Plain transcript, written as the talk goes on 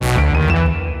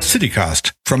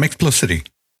CityCast from Explore City.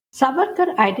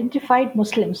 Savarkar identified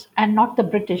Muslims and not the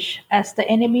British as the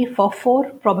enemy for four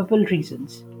probable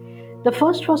reasons. The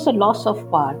first was the loss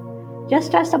of power.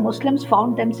 Just as the Muslims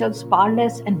found themselves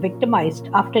powerless and victimized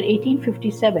after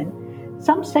 1857,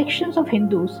 some sections of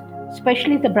Hindus,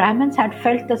 especially the Brahmins, had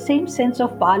felt the same sense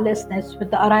of powerlessness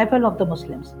with the arrival of the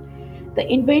Muslims. The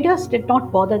invaders did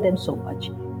not bother them so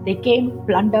much. They came,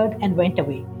 plundered, and went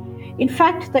away. In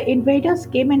fact, the invaders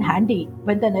came in handy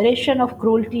when the narration of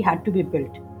cruelty had to be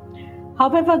built.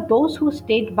 However, those who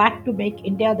stayed back to make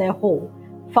India their home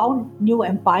found new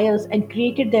empires and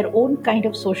created their own kind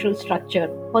of social structure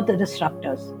for the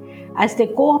disruptors, as they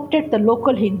co-opted the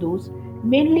local Hindus,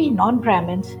 mainly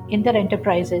non-Brahmins, in their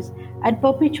enterprises and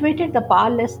perpetuated the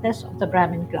powerlessness of the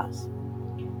Brahmin class.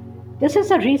 This is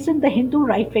the reason the Hindu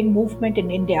right-wing movement in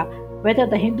India, whether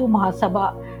the Hindu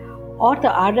Mahasabha or the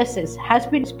RSS, has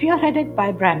been spearheaded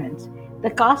by Brahmins, the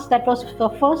caste that was the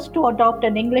first to adopt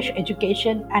an English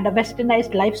education and a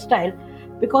westernized lifestyle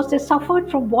because they suffered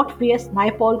from what V.S.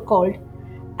 Naipaul called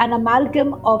an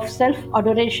amalgam of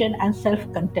self-adoration and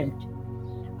self-contempt.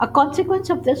 A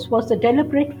consequence of this was the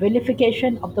deliberate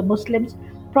vilification of the Muslims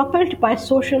propelled by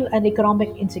social and economic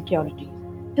insecurity.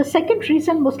 The second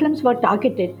reason Muslims were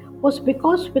targeted was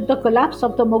because with the collapse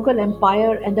of the Mughal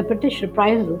Empire and the British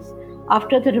reprisals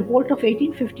after the revolt of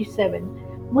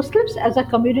 1857, Muslims as a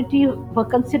community were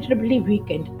considerably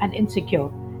weakened and insecure.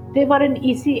 They were an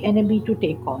easy enemy to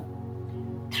take on.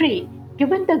 3.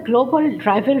 Given the global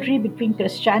rivalry between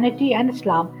Christianity and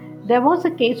Islam, there was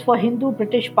a case for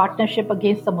Hindu-British partnership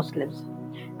against the Muslims.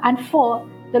 And 4.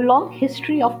 The long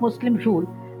history of Muslim rule,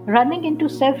 running into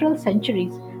several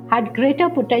centuries, had greater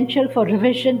potential for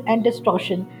revision and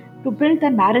distortion to build the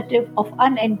narrative of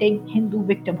unending Hindu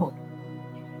victimhood.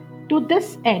 To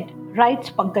this end, writes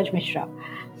Pankaj Mishra,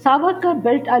 Savarkar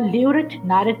built a lurid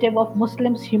narrative of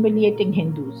Muslims humiliating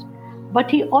Hindus, but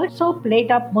he also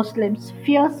played up Muslims'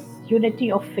 fierce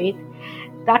unity of faith,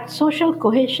 that social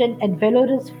cohesion and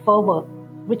valorous fervor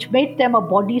which made them a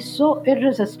body so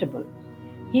irresistible.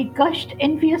 He gushed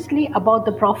enviously about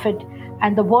the Prophet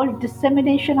and the world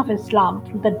dissemination of Islam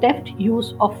through the deft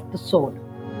use of the sword.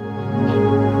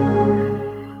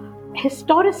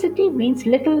 Historicity means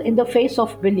little in the face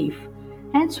of belief.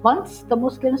 Hence, once the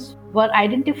Muslims were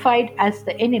identified as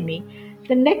the enemy,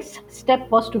 the next step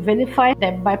was to vilify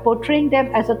them by portraying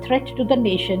them as a threat to the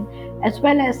nation, as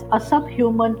well as a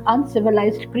subhuman,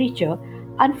 uncivilized creature,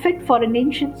 unfit for an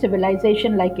ancient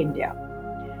civilization like India.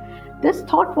 This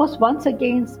thought was once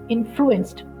again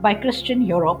influenced by Christian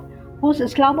Europe, whose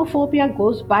Islamophobia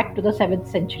goes back to the 7th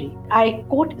century. I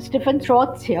quote Stephen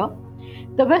Schwartz here.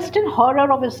 The Western horror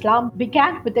of Islam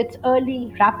began with its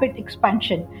early, rapid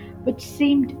expansion, which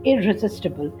seemed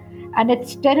irresistible, and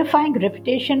its terrifying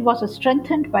reputation was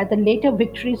strengthened by the later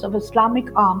victories of Islamic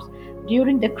arms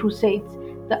during the Crusades,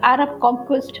 the Arab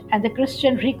conquest and the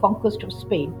Christian reconquest of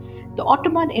Spain, the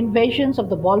Ottoman invasions of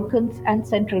the Balkans and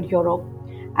Central Europe,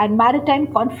 and maritime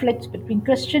conflicts between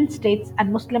Christian states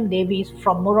and Muslim navies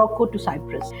from Morocco to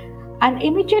Cyprus. An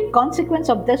immediate consequence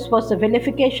of this was the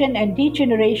vilification and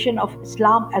degeneration of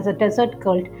Islam as a desert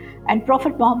cult and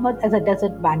Prophet Muhammad as a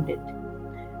desert bandit.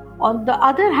 On the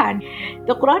other hand,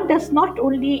 the Quran does not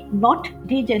only not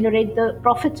degenerate the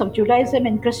prophets of Judaism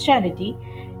and Christianity,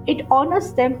 it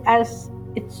honors them as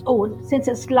its own, since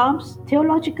Islam's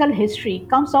theological history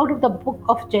comes out of the book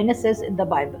of Genesis in the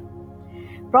Bible.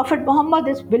 Prophet Muhammad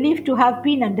is believed to have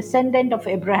been a descendant of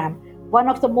Abraham, one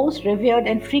of the most revered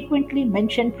and frequently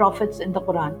mentioned prophets in the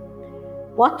Quran.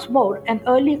 What's more, an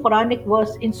early Quranic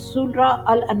verse in Surah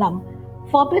Al-An'am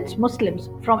forbids Muslims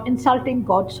from insulting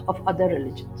gods of other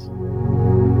religions.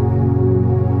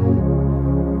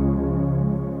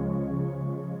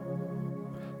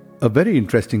 A very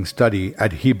interesting study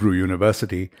at Hebrew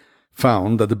University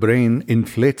found that the brain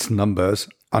inflates numbers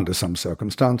under some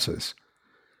circumstances.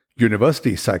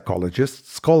 University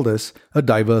psychologists call this a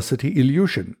diversity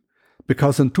illusion,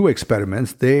 because in 2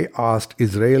 experiments they asked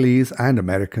Israelis and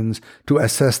Americans to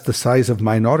assess the size of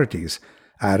minorities,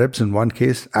 Arabs in one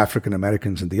case, African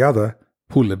Americans in the other,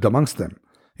 who lived amongst them.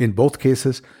 In both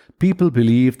cases, people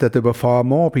believed that there were far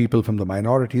more people from the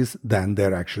minorities than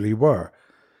there actually were.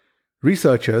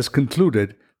 Researchers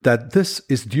concluded that this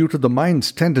is due to the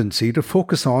mind's tendency to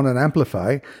focus on and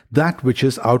amplify that which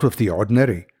is out of the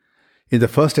ordinary. In the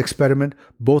first experiment,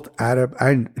 both Arab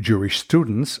and Jewish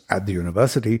students at the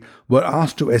university were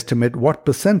asked to estimate what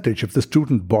percentage of the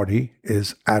student body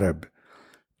is Arab.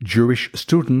 Jewish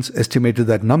students estimated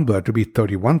that number to be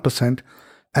 31%,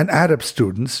 and Arab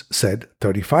students said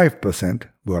 35%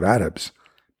 were Arabs.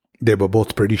 They were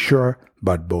both pretty sure,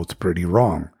 but both pretty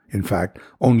wrong. In fact,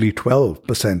 only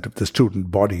 12% of the student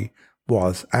body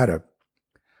was Arab.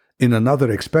 In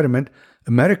another experiment,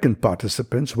 American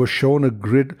participants were shown a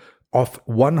grid of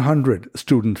 100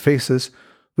 student faces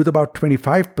with about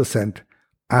 25%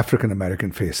 African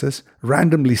American faces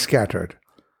randomly scattered.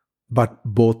 But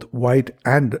both white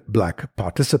and black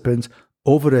participants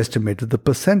overestimated the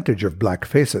percentage of black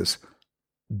faces.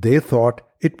 They thought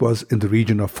it was in the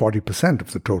region of 40%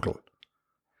 of the total.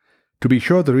 To be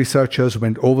sure, the researchers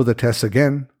went over the tests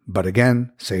again, but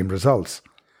again, same results.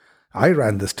 I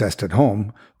ran this test at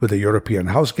home with a European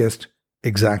house guest,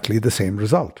 exactly the same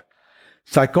result.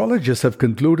 Psychologists have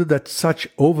concluded that such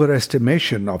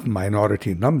overestimation of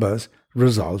minority numbers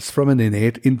results from an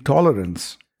innate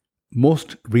intolerance.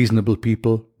 Most reasonable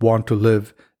people want to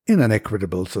live in an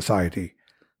equitable society.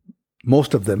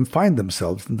 Most of them find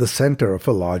themselves in the center of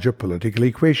a larger political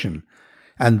equation,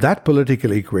 and that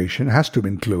political equation has to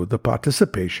include the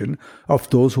participation of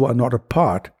those who are not a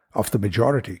part of the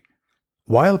majority.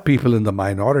 While people in the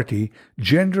minority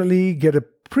generally get a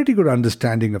pretty good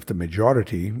understanding of the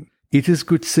majority, it is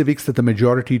good civics that the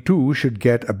majority too should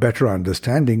get a better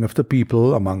understanding of the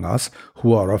people among us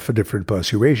who are of a different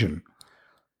persuasion.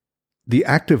 The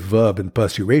active verb in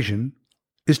persuasion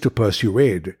is to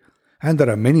persuade, and there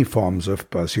are many forms of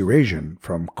persuasion,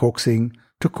 from coaxing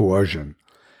to coercion.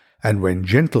 And when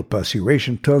gentle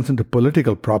persuasion turns into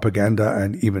political propaganda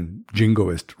and even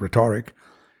jingoist rhetoric,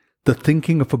 the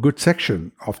thinking of a good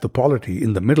section of the polity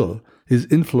in the middle is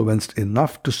influenced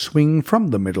enough to swing from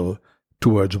the middle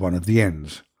towards one of the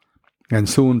ends. And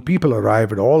soon people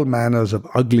arrive at all manners of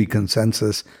ugly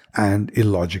consensus and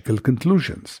illogical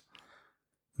conclusions.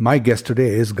 My guest today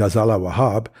is Ghazala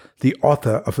Wahab, the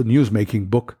author of a newsmaking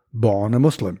book, Born a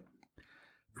Muslim.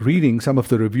 Reading some of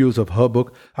the reviews of her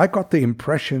book, I got the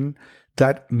impression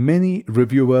that many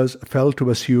reviewers fell to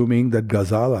assuming that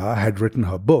Ghazala had written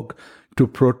her book to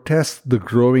protest the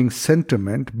growing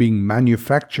sentiment being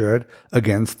manufactured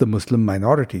against the Muslim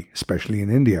minority, especially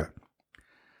in India.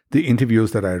 The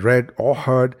interviews that I read or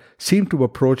heard seemed to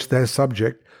approach their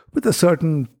subject with a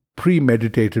certain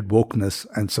premeditated wokeness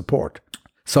and support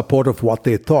of what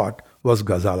they thought was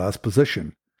Ghazala's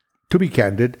position. To be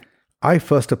candid, I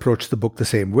first approached the book the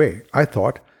same way. I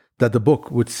thought that the book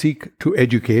would seek to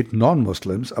educate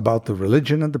non-Muslims about the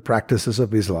religion and the practices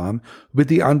of Islam with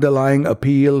the underlying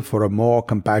appeal for a more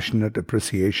compassionate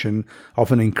appreciation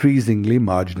of an increasingly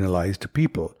marginalized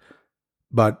people.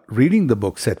 But reading the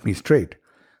book set me straight.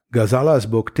 Ghazala's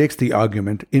book takes the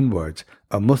argument inwards,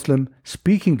 a Muslim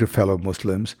speaking to fellow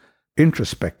Muslims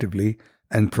introspectively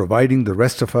and providing the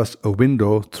rest of us a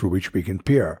window through which we can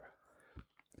peer.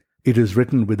 It is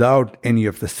written without any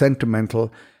of the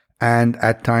sentimental and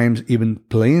at times even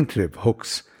plaintive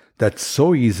hooks that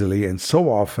so easily and so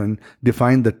often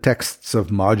define the texts of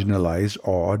marginalized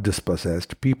or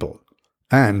dispossessed people.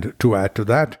 And to add to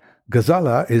that,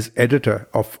 Ghazala is editor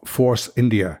of Force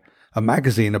India, a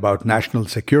magazine about national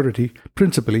security,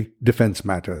 principally defense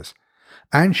matters.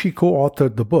 And she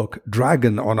co-authored the book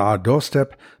Dragon on Our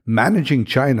Doorstep, Managing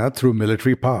China Through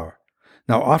Military Power.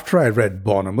 Now, after I read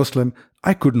Born a Muslim,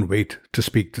 I couldn't wait to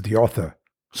speak to the author.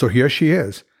 So here she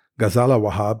is, Ghazala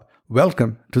Wahab.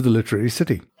 Welcome to the Literary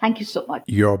City. Thank you so much.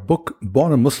 Your book,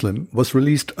 Born a Muslim, was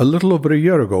released a little over a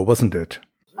year ago, wasn't it?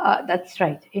 That's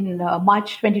right, in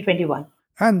March 2021.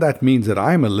 And that means that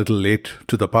I'm a little late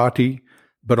to the party,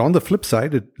 but on the flip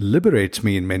side, it liberates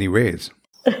me in many ways.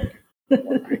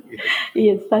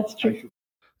 Yes, that's true.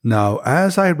 Now,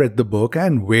 as I read the book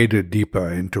and waded deeper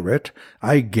into it,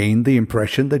 I gained the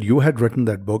impression that you had written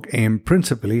that book aimed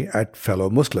principally at fellow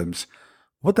Muslims.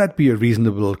 Would that be a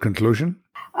reasonable conclusion?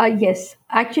 Yes,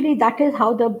 actually, that is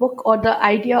how the book or the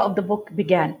idea of the book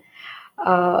began.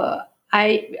 I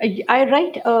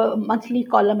write a monthly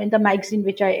column in the magazine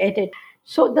which I edit.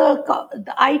 So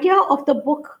the idea of the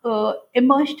book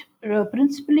emerged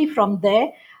principally from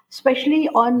there, especially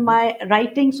on my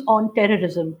writings on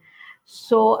terrorism.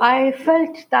 So I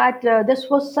felt that this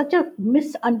was such a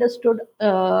misunderstood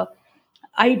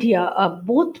idea,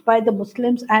 both by the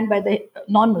Muslims and by the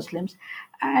non-Muslims.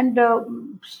 And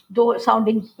though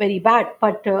sounding very bad,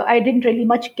 but I didn't really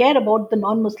much care about the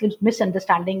non-Muslims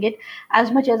misunderstanding it as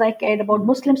much as I cared about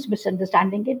Muslims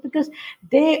misunderstanding it, because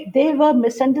they were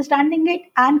misunderstanding it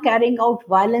and carrying out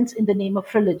violence in the name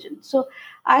of religion. So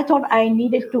I thought I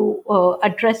needed to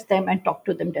address them and talk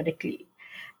to them directly.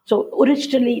 So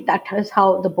originally, that is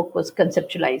how the book was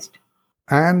conceptualized.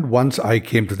 And once I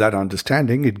came to that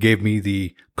understanding, it gave me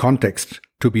the context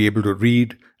to be able to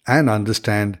read and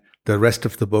understand the rest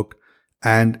of the book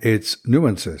and its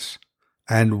nuances.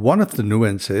 And one of the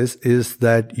nuances is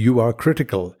that you are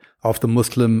critical of the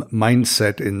Muslim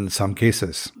mindset in some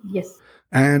cases. Yes.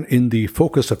 And in the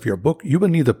focus of your book, you were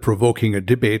neither provoking a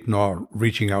debate nor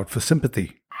reaching out for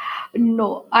sympathy.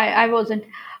 No, I wasn't.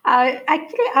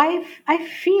 I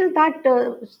feel that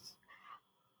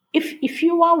if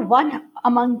you are one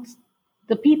amongst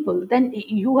the people, then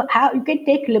you can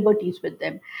take liberties with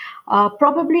them.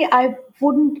 Probably I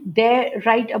wouldn't dare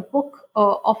write a book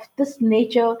of this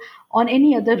nature on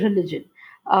any other religion.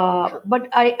 But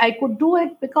I could do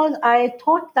it because I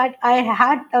thought that I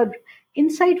had an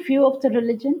inside view of the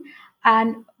religion,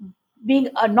 and being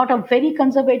not a very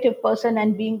conservative person,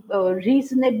 and being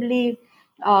reasonably,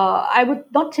 I would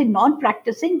not say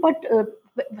non-practicing, but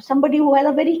somebody who has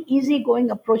a very easygoing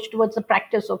approach towards the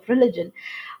practice of religion.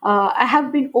 I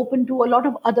have been open to a lot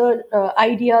of other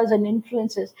ideas and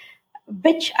influences,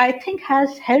 which I think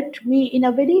has helped me in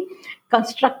a very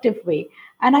constructive way.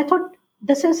 And I thought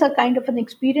this is a kind of an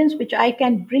experience which I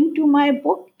can bring to my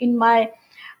book in my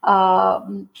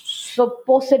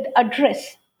supposed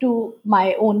address to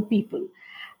my own people.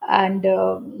 And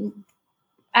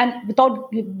without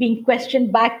being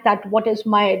questioned back that what is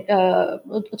my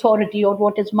authority or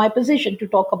what is my position to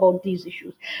talk about these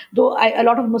issues. Though a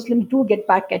lot of Muslims do get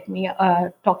back at me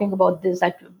talking about this,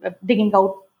 digging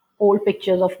out old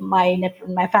pictures of my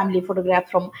family photographs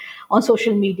from on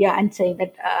social media and saying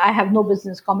that I have no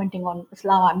business commenting on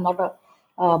Islam. I'm not a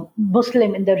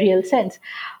Muslim in the real sense,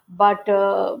 but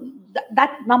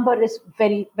that number is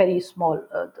very, very small.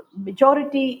 The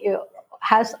majority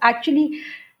has actually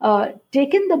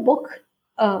taken the book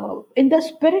in the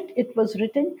spirit it was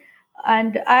written.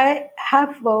 And I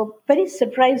have very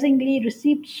surprisingly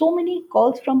received so many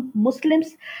calls from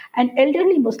Muslims and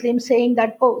elderly Muslims saying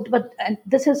that, oh, but and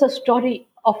this is a story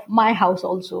of my house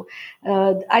also.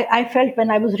 I felt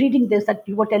when I was reading this that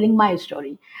you were telling my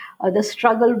story. The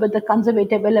struggle with the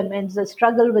conservative elements, the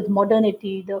struggle with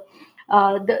modernity, the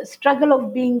struggle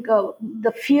of being,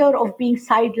 the fear of being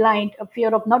sidelined, a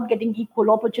fear of not getting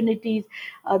equal opportunities,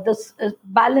 this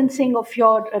balancing of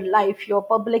your life, your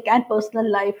public and personal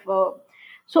life.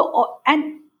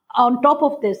 And on top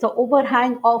of this, the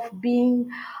overhang of being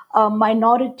a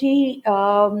minority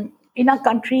in a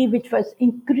country which was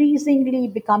increasingly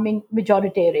becoming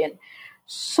majoritarian.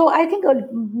 So I think a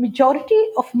majority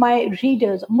of my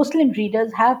readers, Muslim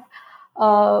readers, have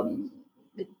um,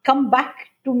 come back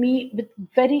to me with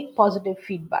very positive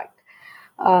feedback.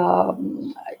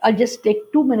 I'll just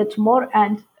take 2 minutes more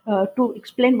and to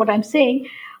explain what I'm saying.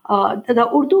 The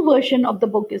Urdu version of the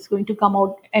book is going to come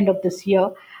out end of this year,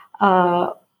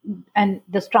 uh, and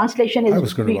this translation I is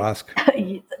was going to ask.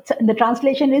 the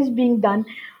translation is being done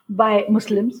by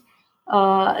Muslims.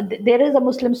 There is a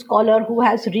Muslim scholar who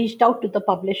has reached out to the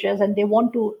publishers and they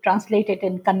want to translate it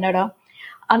in Kannada.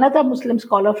 Another Muslim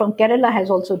scholar from Kerala has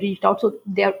also reached out, so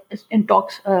they are in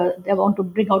talks. They want to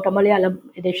bring out a Malayalam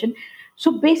edition.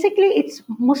 So basically, it's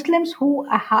Muslims who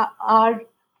are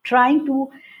trying to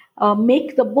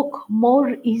make the book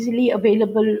more easily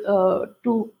available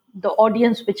to the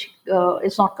audience which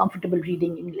is not comfortable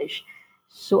reading English.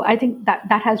 So I think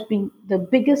that has been the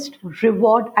biggest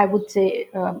reward, I would say,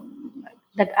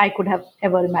 that I could have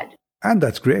ever imagined. And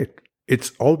that's great.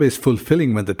 It's always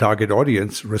fulfilling when the target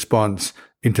audience responds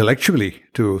intellectually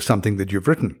to something that you've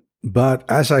written. But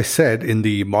as I said in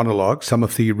the monologue, some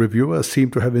of the reviewers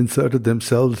seem to have inserted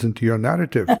themselves into your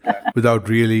narrative without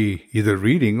really either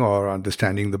reading or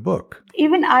understanding the book.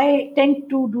 Even I tend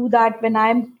to do that when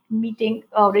I'm meeting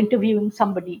or interviewing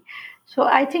somebody. So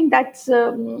I think that's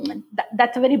a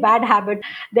very bad habit.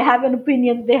 They have an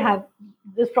opinion, they have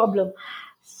this problem.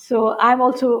 So I'm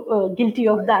also guilty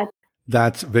of that.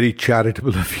 That's very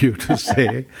charitable of you to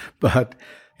say. But,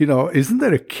 isn't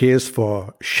there a case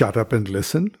for shut up and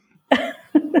listen?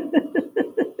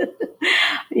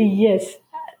 Yes,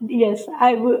 yes,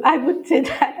 I would say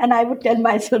that, and I would tell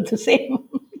myself the same.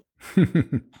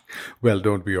 Well,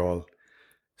 don't we all?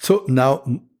 So now,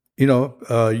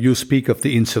 you speak of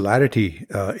the insularity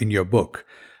in your book.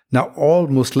 Now, all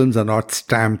Muslims are not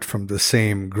stamped from the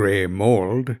same grey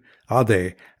mold, are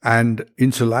they? And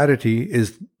insularity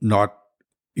is not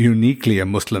uniquely a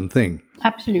Muslim thing.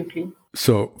 Absolutely.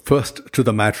 So, first, to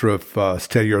the matter of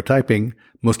stereotyping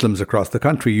Muslims across the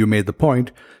country, you made the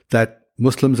point that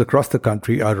Muslims across the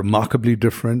country are remarkably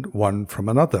different one from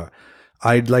another.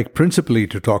 I'd like principally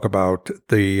to talk about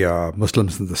the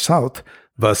Muslims in the South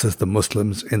versus the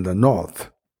Muslims in the North.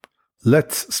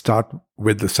 Let's start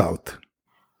with the South.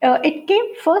 It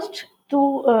came first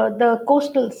to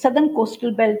the southern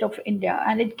coastal belt of India,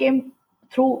 and it came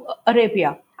through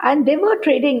Arabia. And they were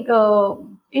trading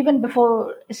even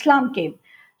before Islam came.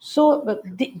 So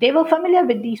they were familiar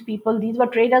with these people. These were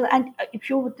traders, and if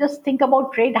you just think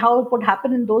about trade, how it would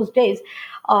happen in those days,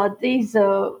 these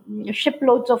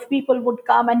shiploads of people would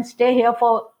come and stay here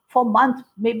for months,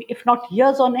 maybe if not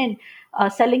years on end,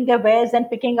 selling their wares and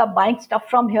picking up, buying stuff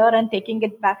from here and taking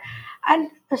it back. And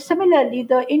similarly,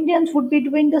 the Indians would be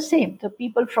doing the same. The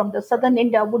people from the southern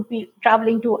India would be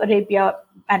traveling to Arabia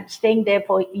and staying there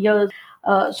for years.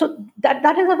 So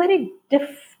that is a very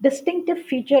distinctive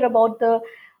feature about the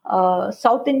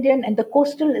South Indian and the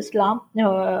coastal Islam,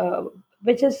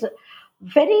 which is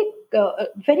very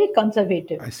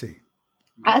conservative I see.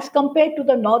 as compared to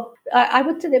the north. I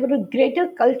would say there were greater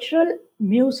cultural,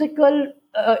 musical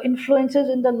influences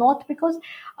in the north, because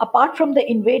apart from the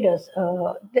invaders,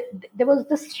 there was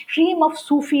the stream of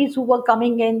Sufis who were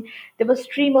coming in. There was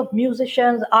stream of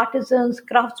musicians, artisans,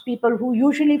 craftspeople who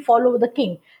usually follow the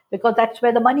king, because that's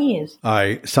where the money is.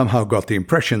 I somehow got the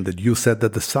impression that you said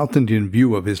that the South Indian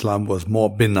view of Islam was more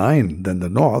benign than the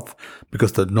North,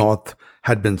 because the North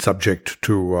had been subject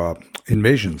to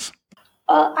invasions.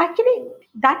 Actually,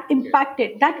 that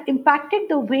impacted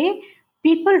the way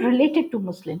people related to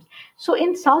Muslims. So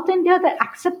in South India, the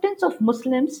acceptance of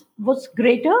Muslims was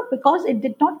greater because it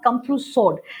did not come through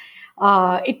sword.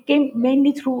 It came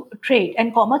mainly through trade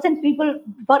and commerce, and people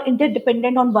were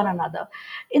interdependent on one another.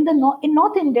 In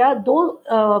North India, though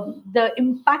the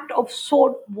impact of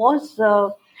sword was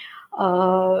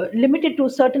limited to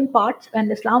certain parts,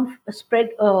 and Islam spread,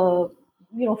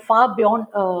 far beyond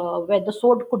where the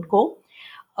sword could go.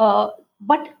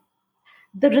 But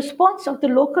the response of the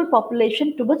local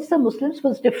population towards the Muslims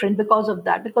was different because of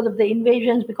that, because of the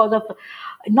invasions, because of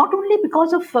not only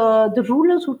because of the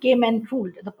rulers who came and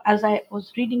ruled, as I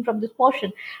was reading from this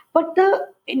portion, but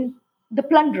the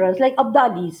plunderers like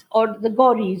Abdalis or the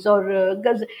Gauris or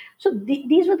so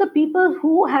these were the people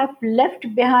who have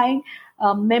left behind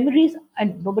memories,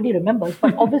 and nobody remembers.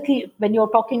 But obviously, when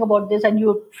you're talking about this and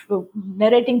you're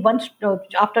narrating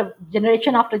after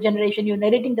generation, you're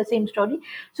narrating the same story.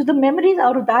 So the memories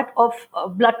are that of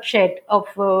bloodshed, of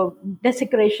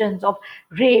desecrations, of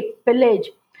rape,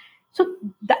 pillage. So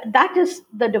that is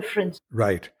the difference.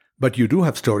 Right. But you do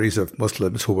have stories of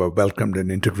Muslims who were welcomed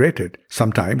and integrated,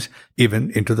 sometimes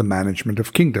even into the management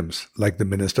of kingdoms, like the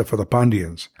minister for the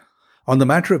Pandyans. On the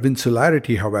matter of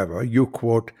insularity, however, you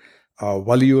quote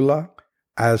Waliullah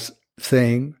as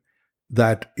saying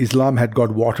that Islam had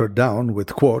got watered down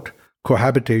with, quote,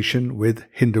 cohabitation with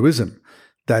Hinduism,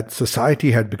 that society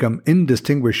had become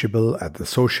indistinguishable at the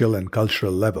social and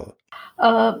cultural level.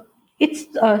 It's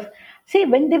See,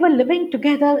 when they were living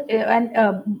together,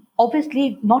 and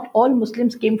obviously not all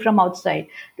Muslims came from outside.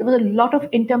 There was a lot of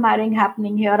intermarrying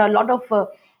happening here. A lot of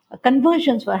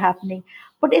conversions were happening,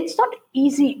 but it's not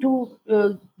easy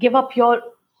to give up your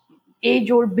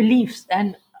age-old beliefs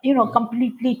and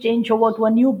completely change over to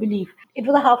a new belief. It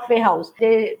was a halfway house.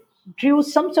 They drew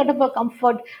some sort of a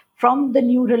comfort from the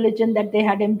new religion that they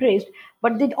had embraced,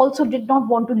 but they also did not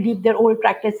want to leave their old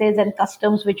practices and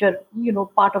customs, which were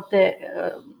part of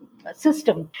the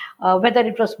system, whether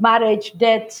it was marriage,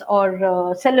 deaths,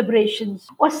 or celebrations,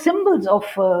 or symbols of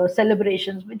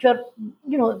celebrations, which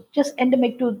were just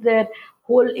endemic to their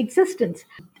whole existence.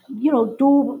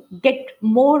 To get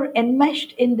more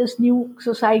enmeshed in this new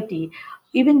society,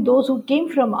 even those who came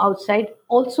from outside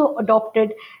also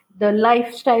adopted the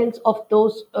lifestyles of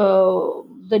those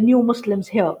the new Muslims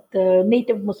here, the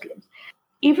native Muslims.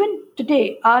 Even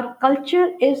today, our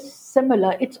culture is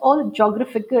similar. It's all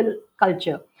geographical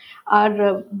culture.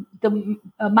 Our the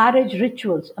marriage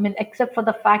rituals. I mean, except for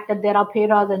the fact that there are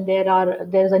peras and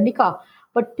there's a nikah,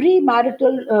 but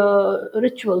premarital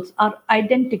rituals are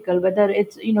identical. Whether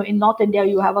it's in North India,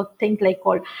 you have a thing like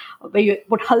called where you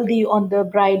put haldi on the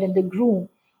bride and the groom.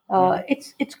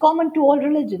 It's common to all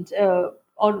religions.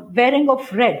 Or wearing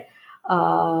of red.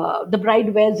 The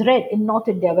bride wears red in North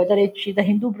India, whether she's a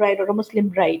Hindu bride or a Muslim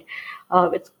bride.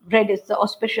 Red is the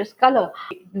auspicious color.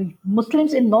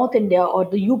 Muslims in North India or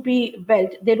the UP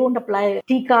belt, they don't apply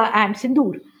tika and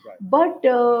sindoor. But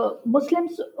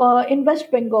Muslims in West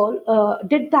Bengal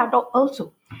did that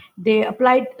also. They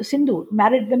applied sindoor.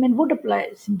 Married women would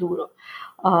apply sindoor.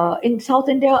 In South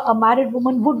India, a married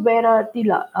woman would wear a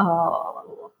tila,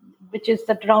 which is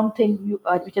that round thing,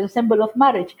 which is a symbol of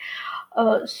marriage.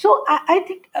 So I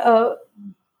think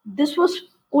this was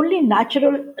only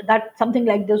natural that something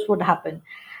like this would happen.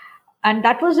 And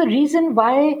that was the reason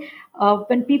why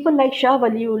when people like Shah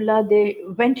Waliullah, they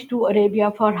went to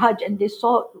Arabia for Hajj, and they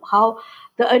saw how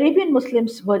the Arabian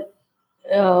Muslims were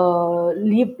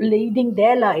leading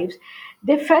their lives.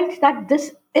 They felt that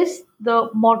this is the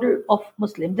model of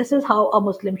Muslim. This is how a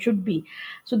Muslim should be.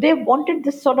 So they wanted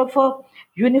this sort of a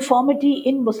uniformity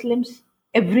in Muslims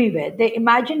everywhere. They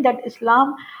imagined that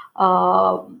Islam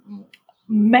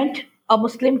meant a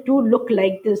Muslim to look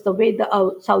like this, the way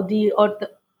the Saudi or the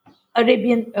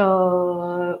Arabian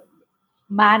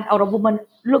man or a woman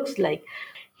looks like.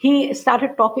 He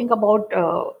started talking about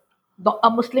a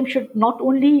Muslim should not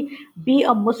only be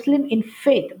a Muslim in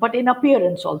faith but in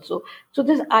appearance also. So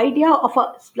this idea of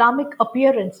a Islamic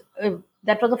appearance.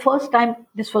 That was the first time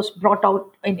this was brought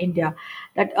out in India,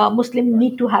 that a Muslim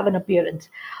need to have an appearance.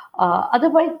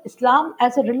 Otherwise, Islam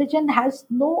as a religion has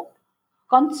no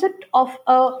concept of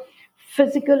a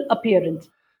physical appearance.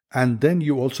 And then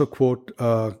you also quote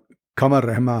Qamar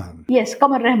Rahman. Yes,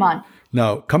 Qamar Rahman.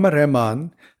 Now, Qamar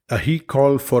Rahman, he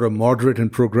called for a moderate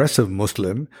and progressive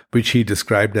Muslim, which he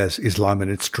described as Islam in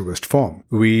its truest form.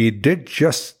 We did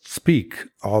just speak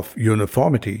of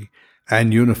uniformity,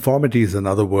 and uniformity is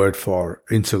another word for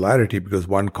insularity because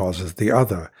one causes the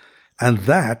other, and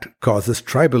that causes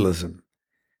tribalism.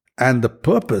 And the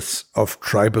purpose of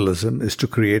tribalism is to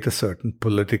create a certain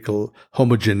political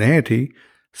homogeneity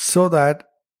so that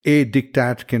a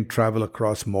diktat can travel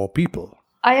across more people.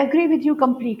 I agree with you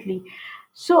completely.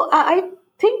 So I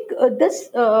think this,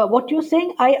 what you're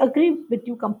saying, I agree with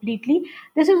you completely.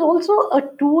 This is also a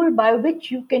tool by which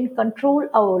you can control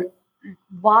a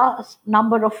vast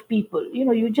number of people.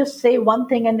 You just say one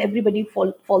thing and everybody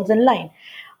falls in line.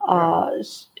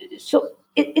 So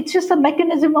it's just a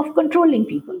mechanism of controlling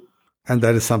people. And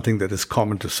that is something that is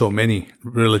common to so many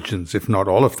religions, if not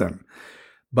all of them.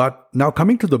 But now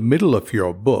coming to the middle of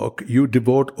your book, you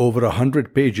devote over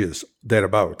 100 pages,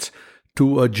 thereabouts,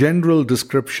 to a general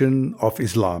description of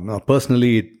Islam. Now,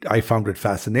 personally, I found it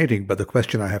fascinating, but the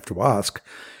question I have to ask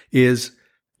is,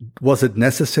 was it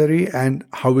necessary, and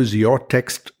how is your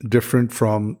text different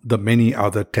from the many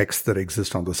other texts that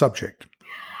exist on the subject?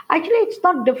 Actually, it's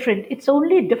not different. It's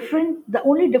only different. The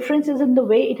only difference is in the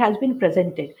way it has been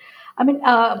presented. I mean,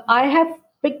 I have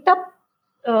picked up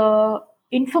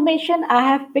information. I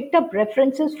have picked up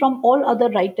references from all other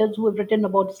writers who have written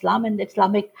about Islam and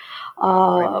Islamic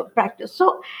practice.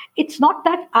 So it's not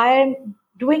that I am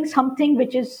doing something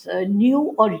which is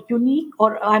new or unique,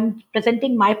 or I'm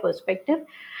presenting my perspective.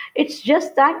 It's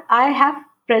just that I have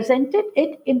presented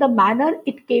it in the manner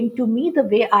it came to me, the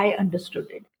way I understood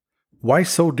it. Why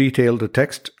so detailed a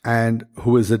text, and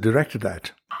who is it directed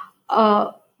at?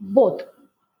 Both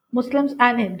Muslims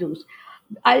and Hindus.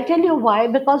 I'll tell you why.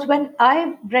 Because when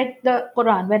I read the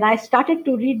Quran, when I started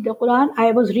to read the Quran,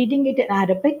 I was reading it in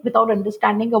Arabic without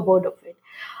understanding a word of it.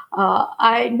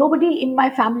 Nobody in my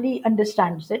family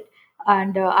understands it,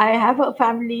 and I have a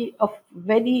family of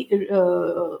very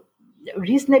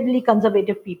reasonably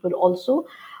conservative people also.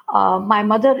 My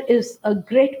mother is a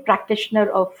great practitioner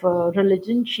of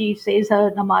religion. She says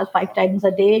her namaz 5 times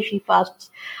a day. She fasts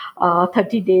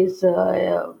 30 days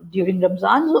during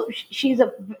Ramzan. So she's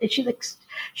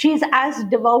as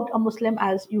devout a Muslim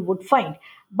as you would find.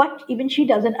 But even she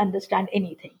doesn't understand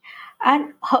anything.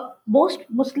 And most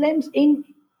Muslims in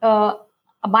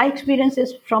my experience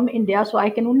is from India, so I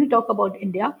can only talk about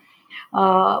India.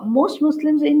 Most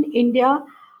Muslims in India,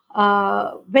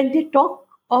 when they talk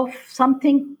of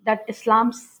something that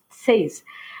Islam says,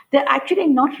 they're actually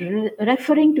not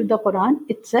referring to the Quran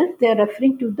itself. They're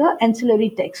referring to the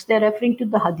ancillary text. They're referring to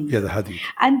the Hadith. Yeah, the Hadith.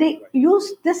 And they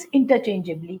use this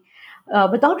interchangeably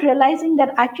without realizing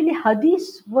that actually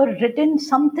Hadiths were written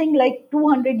something like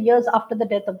 200 years after the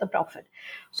death of the Prophet.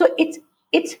 So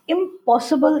it's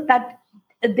impossible that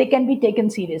they can be taken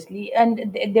seriously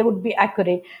and they would be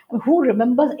accurate. Who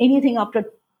remembers anything after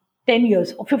 10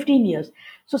 years or 15 years?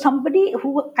 So somebody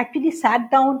who actually sat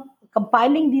down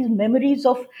compiling these memories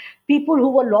of people who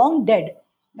were long dead,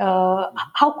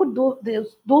 how could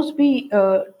those be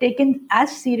taken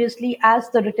as seriously as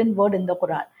the written word in the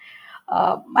Quran?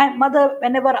 My mother,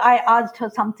 whenever I asked her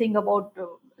something about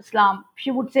Islam,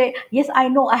 she would say, yes, I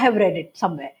know, I have read it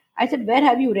somewhere. I said, where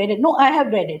have you read it? No, I have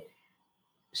read it.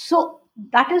 So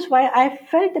that is why I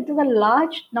felt that there's a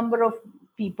large number of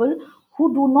people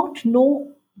who do not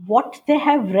know what they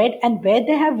have read and where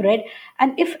they have read,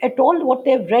 and if at all what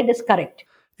they have read is correct.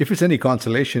 If it's any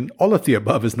consolation, all of the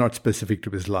above is not specific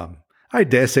to Islam. I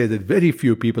dare say that very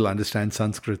few people understand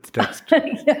Sanskrit text.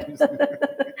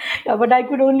 Yeah, but I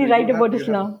could only write about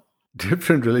Islam.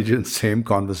 Different religions, same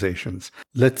conversations.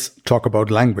 Let's talk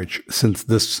about language, since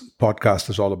this podcast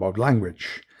is all about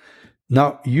language.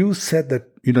 Now, you said that,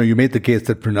 you made the case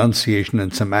that pronunciation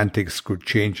and semantics could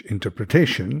change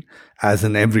interpretation, as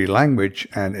in every language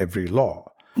and every law.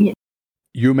 Yes.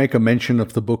 You make a mention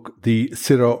of the book, The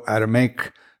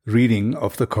Syro-Aramaic reading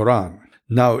of the Quran.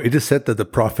 Now, it is said that the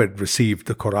Prophet received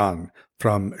the Quran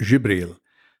from Jibril.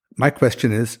 My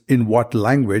question is, in what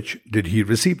language did he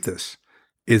receive this?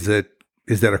 Is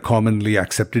there a commonly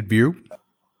accepted view?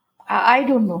 I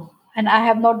don't know, and I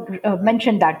have not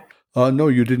mentioned that. No,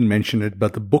 you didn't mention it,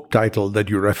 but the book title that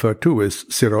you refer to is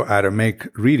Syro-Aramaic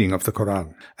reading of the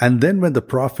Quran. And then when the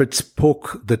Prophet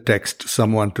spoke the text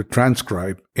someone to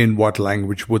transcribe, in what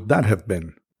language would that have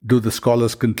been? Do the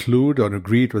scholars conclude or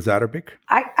agree it was Arabic?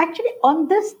 Actually, on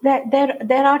this,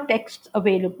 there are texts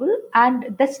available,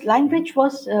 and this language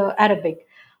was Arabic,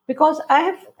 because I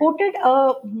have quoted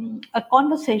a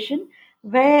conversation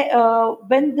where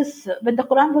when the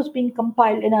Quran was being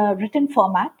compiled in a written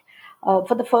format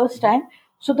for the first time.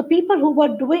 So the people who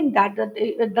were doing that,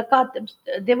 the Khatibs,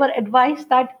 they were advised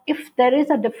that if there is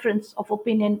a difference of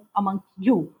opinion among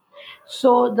you,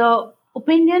 so the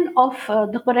opinion of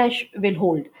the Quraysh will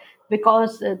hold,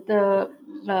 because the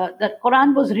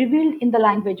Quran was revealed in the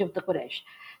language of the Quraysh.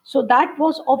 So that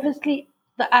was obviously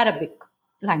the Arabic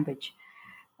language.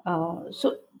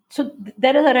 So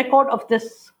there is a record of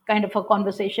this kind of a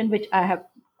conversation which I have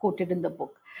quoted in the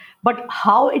book. But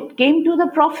how it came to the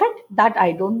Prophet, that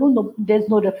I don't know. No, there's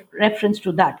no reference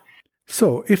to that.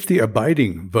 So, if the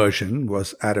abiding version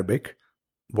was Arabic,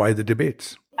 why the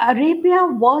debates? Arabia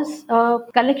was a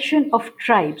collection of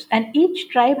tribes, and each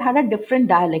tribe had a different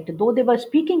dialect. Though they were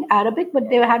speaking Arabic, but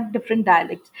they had different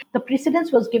dialects. The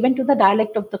precedence was given to the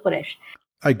dialect of the Quraysh.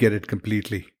 I get it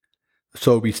completely.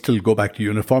 So, we still go back to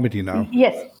uniformity now.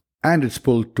 Yes. And it's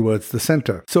pulled towards the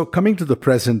center. So, coming to the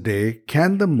present day,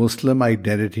 can the Muslim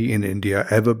identity in India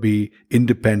ever be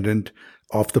independent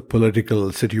of the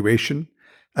political situation?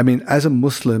 I mean, as a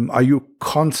Muslim, are you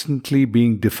constantly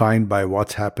being defined by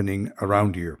what's happening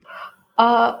around you?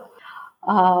 Until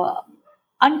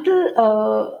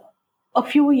a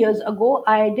few years ago,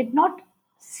 I did not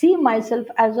see myself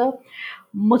as a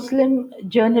Muslim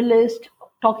journalist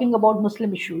talking about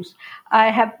Muslim issues.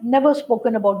 I have never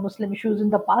spoken about Muslim issues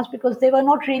in the past because they were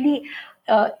not really,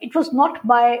 it was not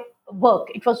my work.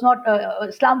 It was not,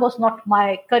 Islam was not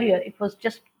my career. It was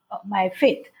just my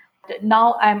faith.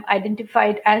 Now I'm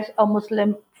identified as a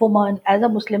Muslim woman, as a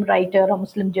Muslim writer, a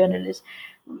Muslim journalist,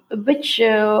 which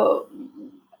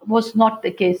was not the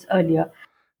case earlier.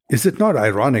 Is it not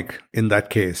ironic in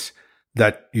that case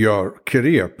that your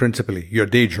career, principally your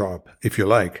day job, if you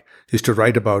like, is to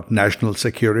write about national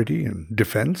security and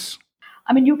defense?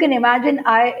 I mean, you can imagine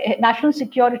national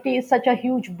security is such a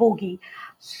huge bogey.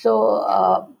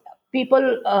 So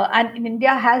people, and in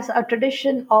India has a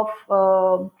tradition of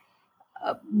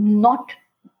not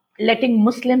letting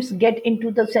Muslims get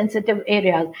into the sensitive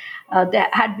areas. There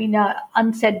had been an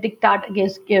unsaid diktat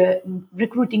against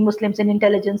recruiting Muslims in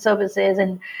intelligence services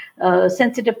and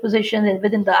sensitive positions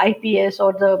within the IPS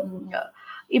or the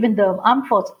even the armed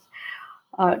forces.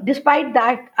 Despite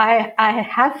that, I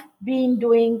have been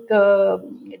doing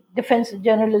defense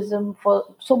journalism for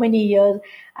so many years.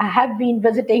 I have been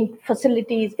visiting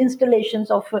facilities,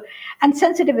 installations of, and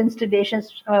sensitive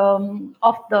installations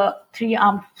of the three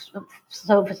armed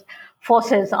service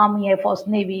forces, Army, Air Force,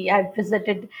 Navy. I've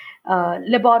visited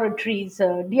laboratories,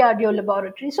 DRDO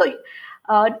laboratories. So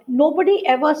nobody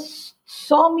ever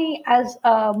saw me as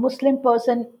a Muslim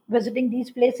person visiting these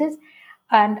places.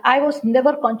 And I was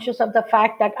never conscious of the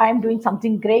fact that I'm doing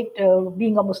something great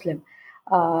being a Muslim.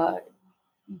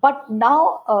 But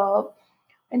now,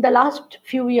 in the last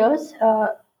few years,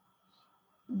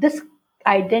 this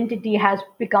identity has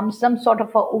become some sort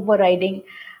of a overriding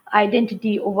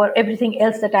identity over everything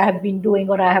else that I have been doing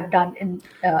or I have done in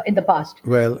the past.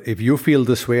 Well, if you feel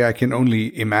this way, I can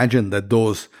only imagine that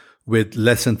those with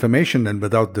less information and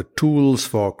without the tools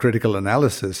for critical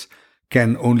analysis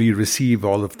can only receive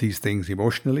all of these things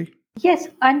emotionally? Yes,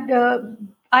 and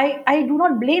I do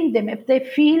not blame them if they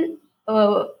feel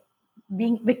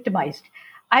being victimized.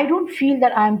 I don't feel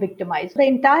that I am victimized. The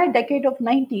entire decade of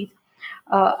 90s,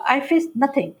 I faced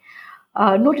nothing,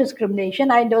 no discrimination.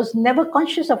 I was never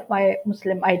conscious of my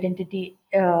Muslim identity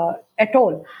at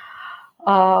all.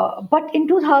 But in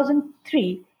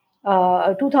 2003,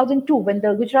 2002, when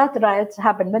the Gujarat riots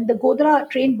happened, when the Godhra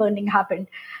train burning happened,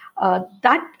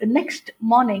 that next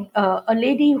morning, a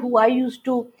lady who I used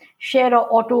to share an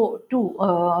auto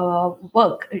to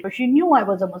work, she knew I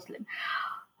was a Muslim.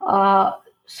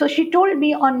 So she told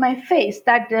me on my face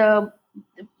that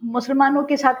Muslimanों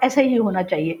के साथ ऐसा ही होना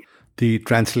चाहिए. The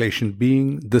translation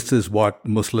being, this is what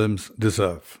Muslims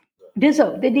deserve. They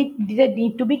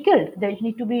need to be killed. They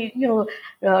need to be,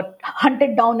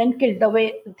 hunted down and killed the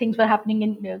way things were happening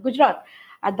in Gujarat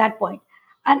at that point.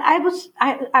 And I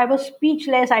was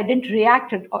speechless. I didn't react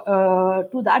to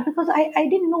that because I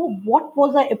didn't know what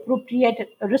was the appropriate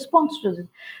response to this.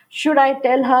 Should I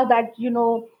tell her that,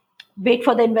 wait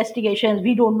for the investigations?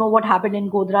 We don't know what happened in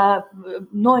Godra.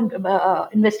 No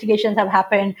investigations have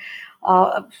happened.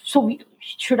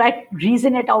 Should I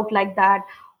reason it out like that,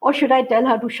 or should I tell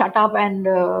her to shut up and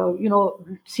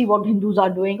see what Hindus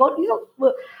are doing, or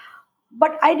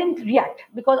but I didn't react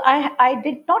because I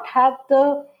did not have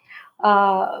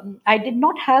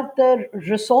the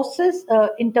resources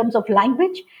in terms of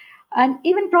language and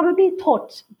even probably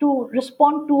thoughts to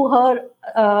respond to her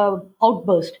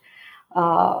outburst.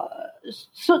 Uh,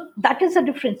 so that is the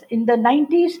difference. In the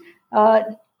 90s, I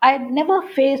had never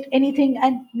faced anything,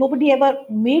 and nobody ever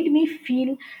made me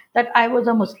feel that I was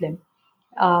a Muslim.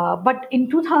 But in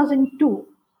 2002,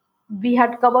 we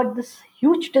had covered this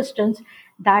huge distance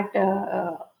that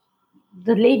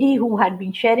the lady who had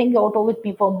been sharing the auto with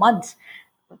me for months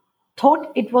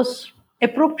thought it was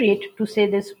appropriate to say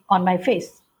this on my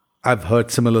face. I've heard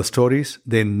similar stories.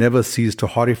 They never cease to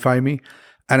horrify me,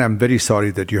 and I'm very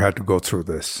sorry that you had to go through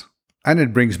this. And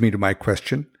it brings me to my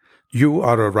question. You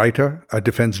are a writer, a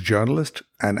defense journalist,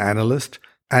 an analyst,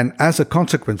 and as a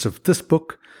consequence of this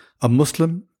book, a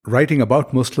Muslim writing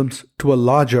about Muslims to a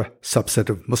larger subset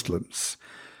of Muslims.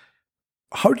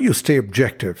 How do you stay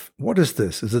objective? What is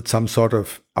this? Is it some sort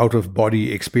of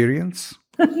out-of-body experience?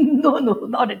 No,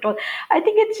 not at all. I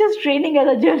think it's just training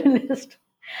as a journalist.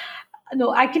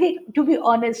 No, actually, to be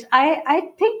honest,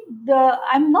 I think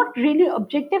I'm not really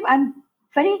objective.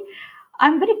 Very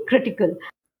I'm very critical.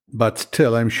 But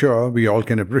still, I'm sure we all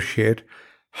can appreciate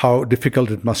how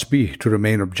difficult it must be to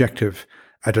remain objective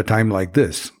at a time like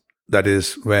this. That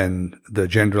is, when the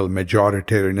general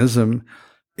majoritarianism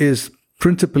is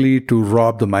principally to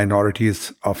rob the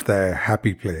minorities of their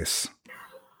happy place.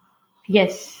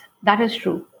 Yes, that is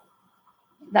true.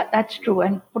 That's true.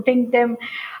 And putting them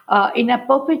in a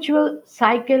perpetual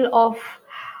cycle of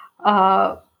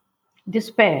uh,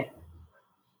 despair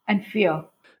and fear.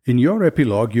 In your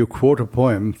epilogue, you quote a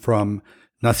poem from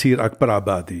Nasir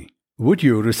Akbarabadi. Would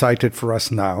you recite it for us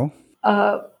now?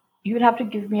 Uh, you will have to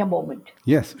give me a moment.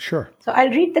 Yes, sure. So I'll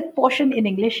read the portion in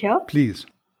English here. Please.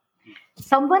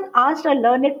 Someone asked a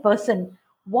learned person,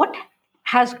 "What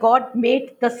has God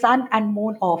made the sun and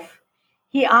moon of?"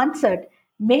 He answered,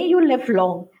 "May you live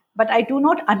long, but I do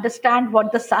not understand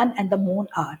what the sun and the moon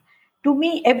are. To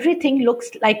me, everything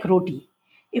looks like roti.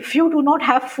 If you do not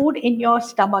have food in your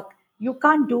stomach, you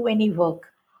can't do any work.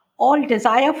 All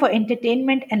desire for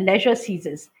entertainment and leisure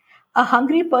ceases. A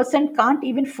hungry person can't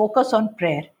even focus on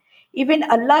prayer. Even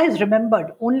Allah is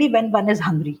remembered only when one is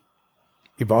hungry."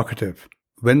 Evocative.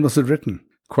 When was it written?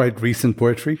 Quite recent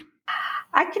poetry?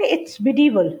 Actually, it's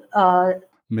medieval.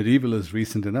 Medieval is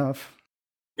recent enough.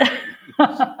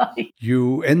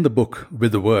 You end the book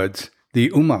with the words, the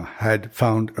Ummah had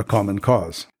found a common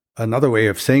cause. Another way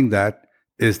of saying that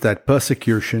is that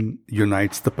persecution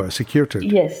unites the persecuted.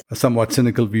 Yes. A somewhat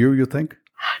cynical view, you think?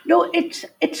 No,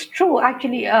 it's true.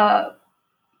 Actually, I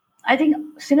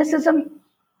think cynicism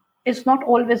is not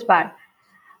always bad.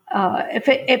 If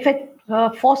it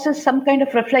forces some kind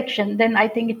of reflection, then I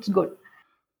think it's good.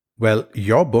 Well,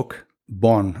 your book,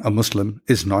 Born a Muslim,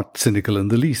 is not cynical in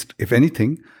the least. If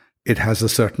anything, it has a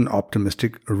certain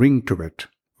optimistic ring to it.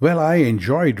 Well, I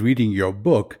enjoyed reading your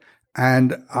book,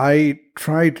 and I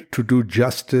tried to do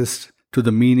justice to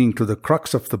the meaning, to the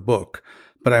crux of the book.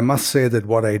 But I must say that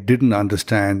what I didn't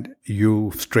understand,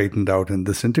 you straightened out in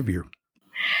this interview.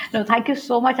 No, thank you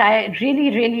so much. I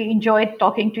really, really enjoyed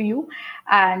talking to you,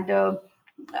 and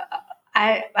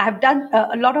I have done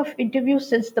a lot of interviews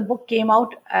since the book came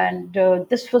out, and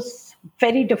this was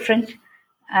very different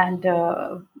and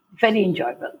very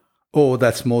enjoyable. Oh,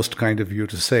 that's most kind of you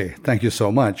to say. Thank you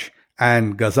so much.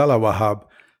 And Ghazala Wahab,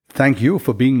 thank you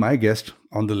for being my guest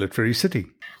on The Literary City.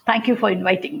 Thank you for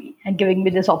inviting me and giving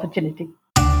me this opportunity.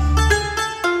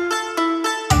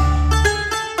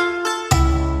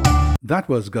 That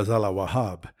was Ghazala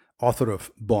Wahab, author of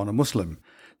Born a Muslim.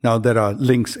 Now, there are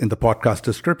links in the podcast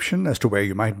description as to where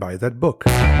you might buy that book.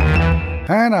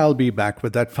 And I'll be back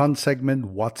with that fun segment,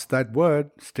 What's That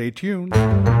Word? Stay tuned.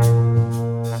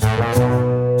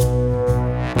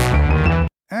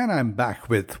 And I'm back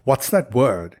with What's That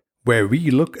Word? Where we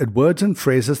look at words and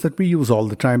phrases that we use all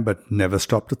the time but never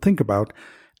stop to think about.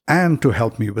 And to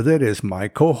help me with it is my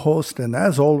co-host, and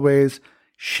as always,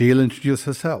 she'll introduce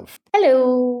herself.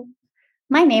 Hello,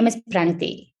 my name is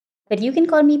Pranati, but you can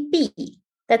call me P.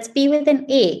 That's P with an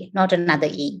A, not another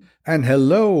E. And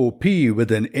hello, P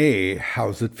with an A.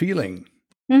 How's it feeling?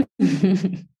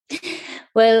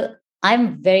 Well,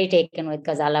 I'm very taken with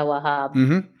Ghazala Wahab.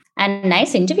 Mm-hmm. And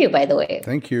nice interview, by the way.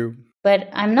 Thank you. But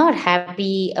I'm not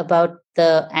happy about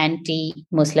the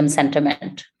anti-Muslim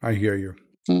sentiment. I hear you.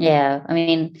 Yeah. I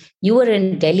mean, you were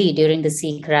in Delhi during the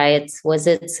Sikh riots. Was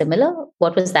it similar?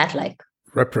 What was that like?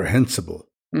 Reprehensible.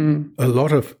 Mm. A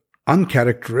lot of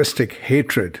uncharacteristic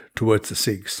hatred towards the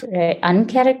Sikhs. Right.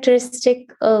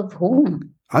 Uncharacteristic of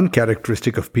whom?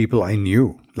 Uncharacteristic of people I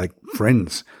knew, like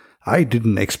friends. I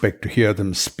didn't expect to hear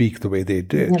them speak the way they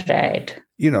did. Right.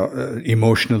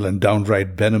 Emotional and downright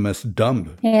venomous,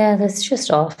 dumb. Yeah, that's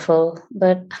just awful.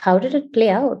 But how did it play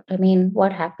out? I mean,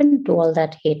 what happened to all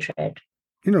that hatred?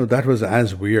 That was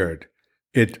as weird.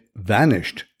 It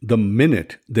vanished the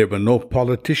minute there were no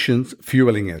politicians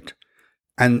fueling it.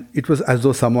 And it was as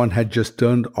though someone had just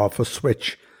turned off a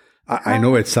switch. I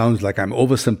know it sounds like I'm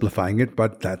oversimplifying it,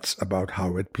 but that's about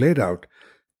how it played out.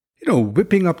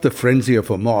 Whipping up the frenzy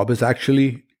of a mob is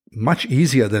actually much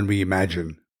easier than we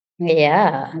imagine.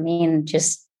 Yeah, I mean,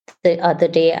 just the other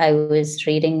day I was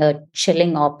reading a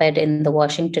chilling op-ed in the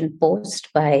Washington Post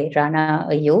by Rana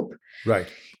Ayub. Right.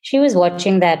 She was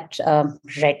watching that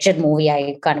wretched movie.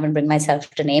 I can't even bring myself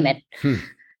to name it.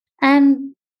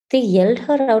 And they yelled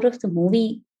her out of the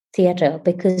movie theater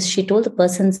because she told the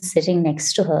person sitting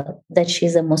next to her that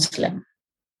she's a Muslim.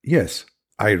 Yes,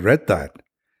 I read that.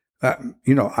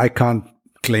 I can't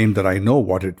claim that I know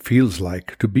what it feels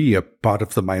like to be a part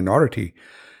of the minority,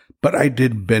 but I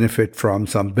did benefit from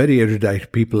some very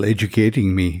erudite people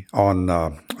educating me on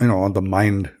the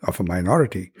mind of a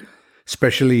minority,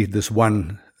 especially this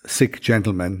one Sikh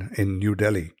gentleman in New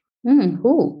Delhi.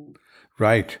 Who?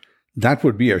 Right. That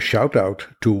would be a shout out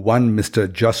to one Mr.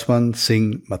 Jaswant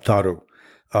Singh Matharu,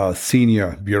 a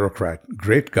senior bureaucrat,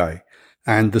 great guy.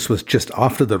 And this was just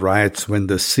after the riots when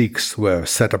the Sikhs were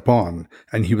set upon,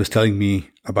 and he was telling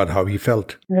me about how he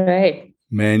felt. Right.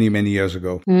 Many, many years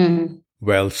ago.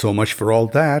 Well, so much for all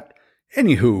that.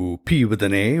 Anywho, P with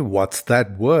an A, what's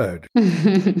that word?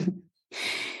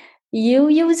 You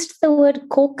used the word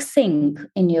coaxing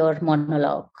in your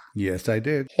monologue. Yes, I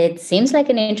did. It seems like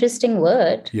an interesting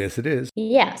word. Yes, it is.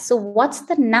 Yeah, so what's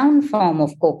the noun form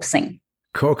of coaxing?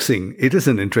 Coaxing, it is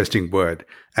an interesting word,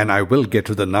 and I will get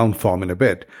to the noun form in a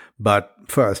bit. But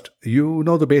first, you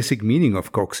know the basic meaning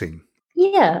of coaxing.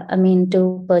 Yeah, I mean,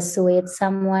 to persuade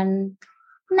someone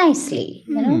nicely,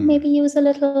 maybe use a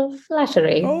little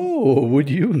flattery. Oh, would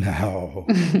you now?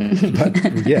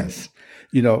 But yes,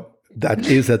 that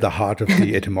is at the heart of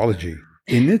the etymology.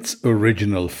 In its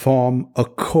original form, a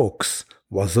coax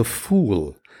was a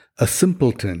fool, a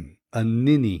simpleton, a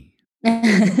ninny.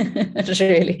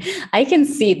 Really? I can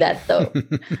see that though.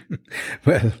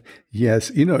 Well, yes,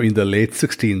 in the late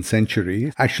 16th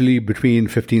century, actually between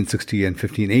 1560 and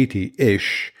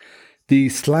 1580-ish, the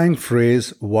slang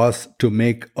phrase was to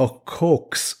make a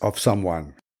coax of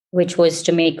someone. Which was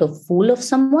to make a fool of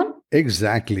someone?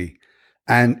 Exactly.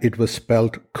 And it was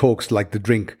spelled coax like the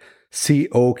drink,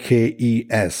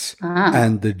 C-O-K-E-S.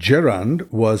 And the gerund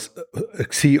was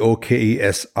C-O-K-E-S-I-N-G,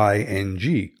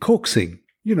 coaxing.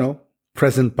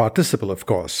 Present participle, of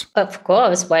course. Of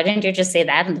course. Why didn't you just say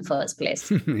that in the first place?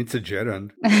 It's a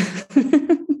gerund.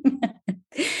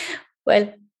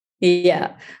 Well,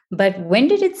 yeah. But when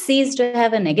did it cease to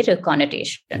have a negative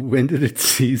connotation? When did it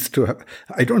cease to have...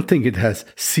 I don't think it has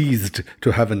ceased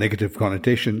to have a negative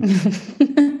connotation.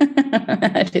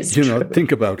 That is true.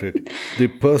 Think about it. The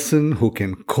person who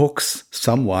can coax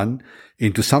someone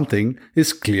into something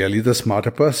is clearly the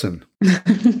smarter person.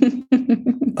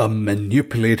 A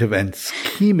manipulative and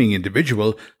scheming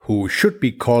individual who should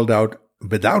be called out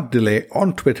without delay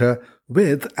on Twitter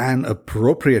with an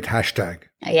appropriate hashtag.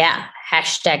 Yeah,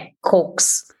 hashtag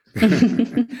coax.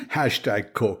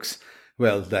 Hashtag coax.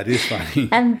 Well, that is funny.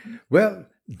 Well,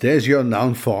 there's your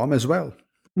noun form as well.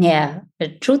 Yeah,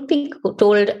 truth be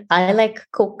told, I like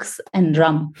cokes and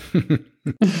rum.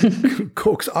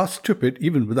 Cokes are stupid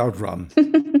even without rum.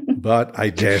 But I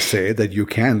dare say that you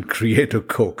can create a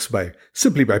cokes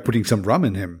simply by putting some rum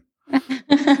in him.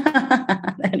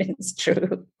 That is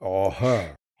true. Or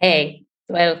her. Hey,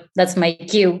 well, that's my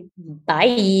cue.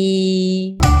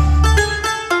 Bye.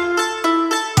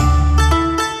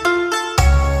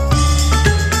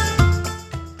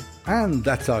 And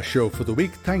that's our show for the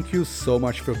week. Thank you so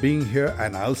much for being here,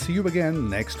 and I'll see you again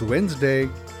next Wednesday.